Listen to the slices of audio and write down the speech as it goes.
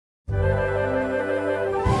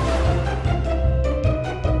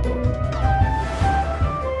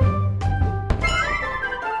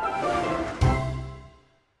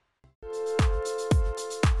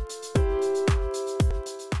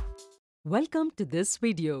Welcome to this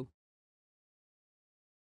video.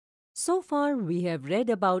 So far, we have read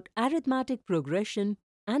about arithmetic progression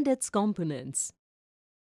and its components.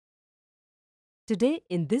 Today,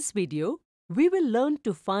 in this video, we will learn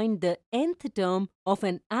to find the nth term of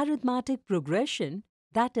an arithmetic progression,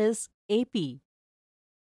 that is, AP.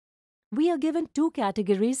 We are given two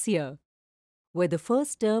categories here, where the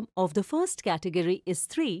first term of the first category is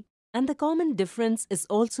 3 and the common difference is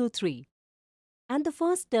also 3. And the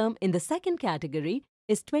first term in the second category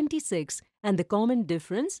is 26 and the common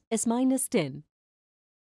difference is -10.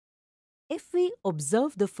 If we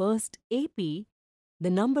observe the first AP, the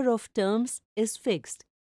number of terms is fixed.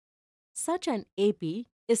 Such an AP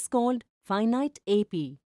is called finite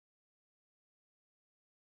AP.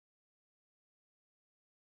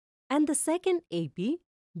 And the second AP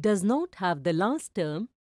does not have the last term,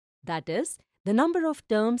 that is, the number of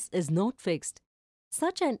terms is not fixed.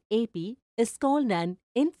 Such an AP is called an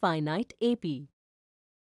infinite AP.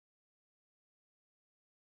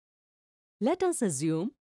 Let us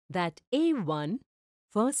assume that A1,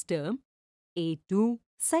 first term, A2,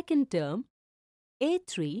 second term,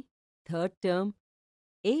 A3, third term,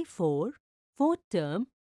 A4, fourth term,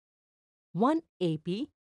 one AP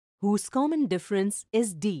whose common difference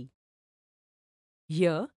is D.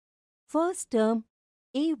 Here, first term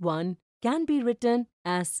A1 can be written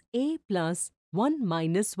as A plus 1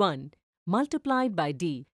 minus 1 multiplied by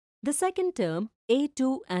D. The second term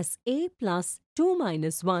A2 as A plus 2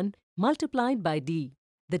 minus 1 multiplied by D.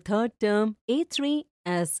 The third term A3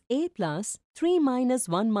 as A plus 3 minus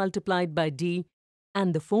 1 multiplied by D.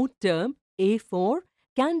 And the fourth term A4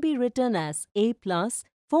 can be written as A plus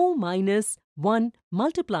 4 minus 1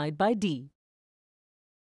 multiplied by D.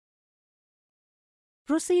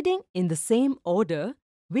 Proceeding in the same order,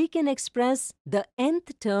 we can express the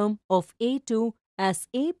nth term of A2 as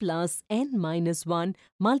A plus n minus 1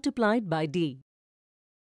 multiplied by D.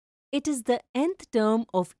 It is the nth term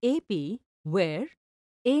of AP where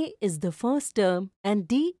A is the first term and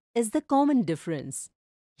D is the common difference.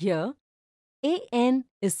 Here, AN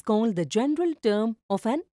is called the general term of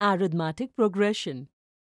an arithmetic progression.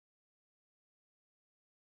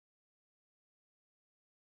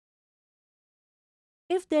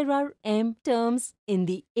 If there are m terms in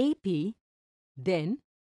the AP, then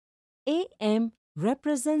AM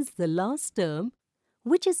represents the last term,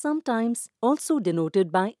 which is sometimes also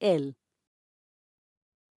denoted by L.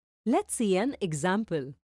 Let's see an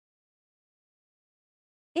example.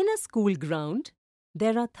 In a school ground,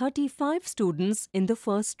 there are 35 students in the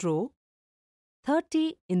first row,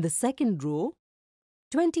 30 in the second row,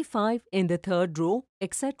 25 in the third row,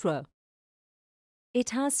 etc.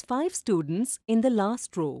 It has 5 students in the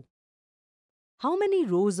last row. How many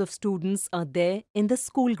rows of students are there in the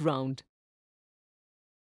school ground?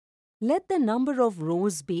 Let the number of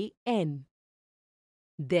rows be n.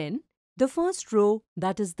 Then, the first row,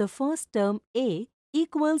 that is the first term A,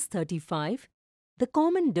 equals 35. The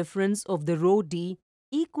common difference of the row D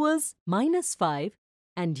equals -5.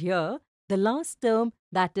 And here, the last term,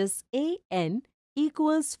 that is AN,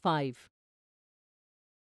 equals 5.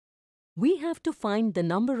 We have to find the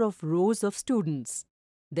number of rows of students.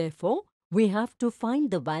 Therefore, we have to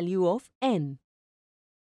find the value of n.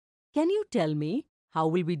 Can you tell me how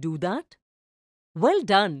will we do that? Well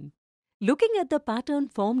done! Looking at the pattern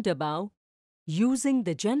formed above, using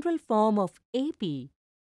the general form of AP,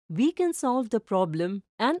 we can solve the problem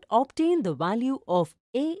and obtain the value of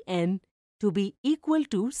AN to be equal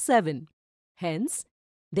to 7. Hence,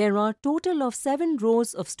 there are total of 7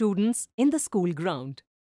 rows of students in the school ground.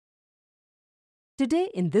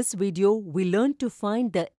 Today in this video, we learned to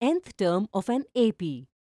find the nth term of an AP.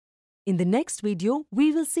 In the next video,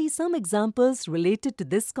 we will see some examples related to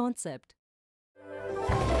this concept.